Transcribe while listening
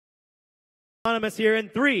Autonomous here in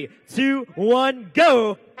 3, 2, 1,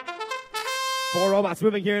 go! 4 robots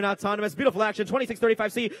moving here in Autonomous. Beautiful action.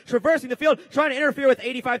 2635C traversing the field, trying to interfere with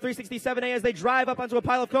 85367A as they drive up onto a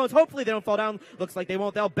pile of cones. Hopefully they don't fall down. Looks like they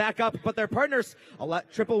won't. They'll back up, but their partners,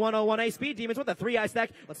 11101A Speed Demons with a 3-eye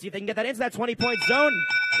stack. Let's see if they can get that into that 20-point zone.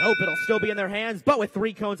 Nope, it'll still be in their hands, but with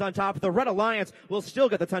 3 cones on top, the Red Alliance will still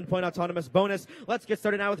get the 10-point Autonomous bonus. Let's get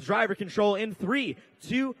started now with driver control in 3,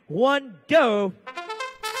 2, 1, go!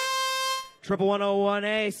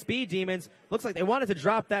 11101A Speed Demons. Looks like they wanted to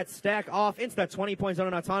drop that stack off into that 20-point zone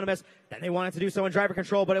in Autonomous. Then they wanted to do so in driver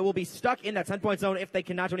control, but it will be stuck in that 10-point zone if they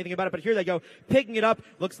cannot do anything about it. But here they go, picking it up.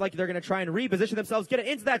 Looks like they're going to try and reposition themselves, get it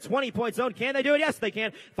into that 20-point zone. Can they do it? Yes, they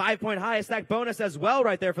can. 5-point highest stack bonus as well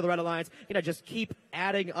right there for the Red Alliance. Gonna just keep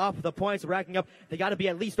adding up the points, racking up. They got to be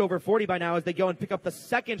at least over 40 by now as they go and pick up the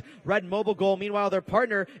second red mobile goal. Meanwhile, their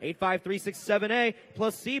partner, 85367A,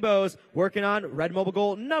 Placebos, working on red mobile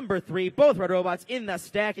goal number 3. Both red robots in the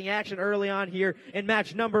stacking action early on here in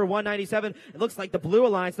match number 197. It looks like the Blue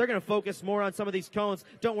Alliance, they're going to focus more on some of these cones.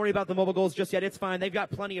 Don't worry about the mobile goals just yet. It's fine. They've got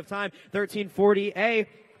plenty of time. 1340A.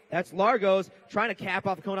 That's LARgos trying to cap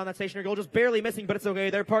off a cone on that stationary goal, just barely missing, but it's okay.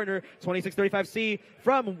 Their partner, 2635C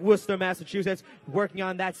from Worcester, Massachusetts, working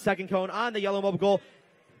on that second cone on the yellow mobile goal.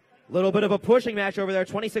 Little bit of a pushing match over there.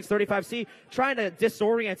 2635C trying to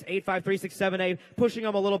disorient 85367A, pushing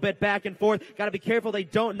them a little bit back and forth. Got to be careful they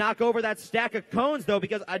don't knock over that stack of cones, though,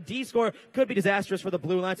 because a D score could be disastrous for the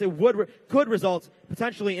Blue Alliance. It could result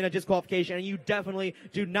potentially in a disqualification, and you definitely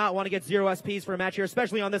do not want to get 0 SPs for a match here,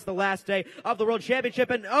 especially on this, the last day of the World Championship.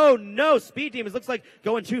 And oh no, Speed Demons looks like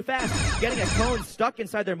going too fast, getting a cone stuck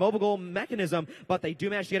inside their mobile goal mechanism, but they do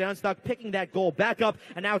manage to get it unstuck, picking that goal back up,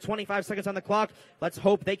 and now 25 seconds on the clock. Let's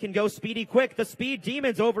hope they can go speedy quick. The Speed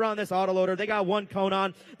Demons over on this autoloader, they got 1 cone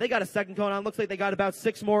on, they got a second cone on. Looks like they got about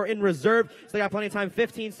 6 more in reserve, so they got plenty of time.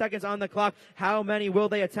 15 seconds on the clock. How many will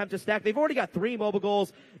they attempt to stack? They've already got 3 mobile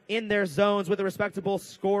goals in their zones with a respectable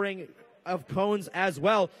scoring of cones as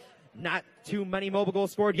well. Not too many mobile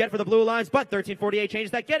goals scored yet for the Blue Alliance, but 1348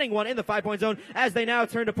 changes that, getting one in the 5-point zone as they now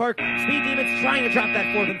turn to park. Speed Demons trying to drop that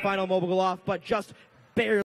 4th and final mobile goal off, but just barely.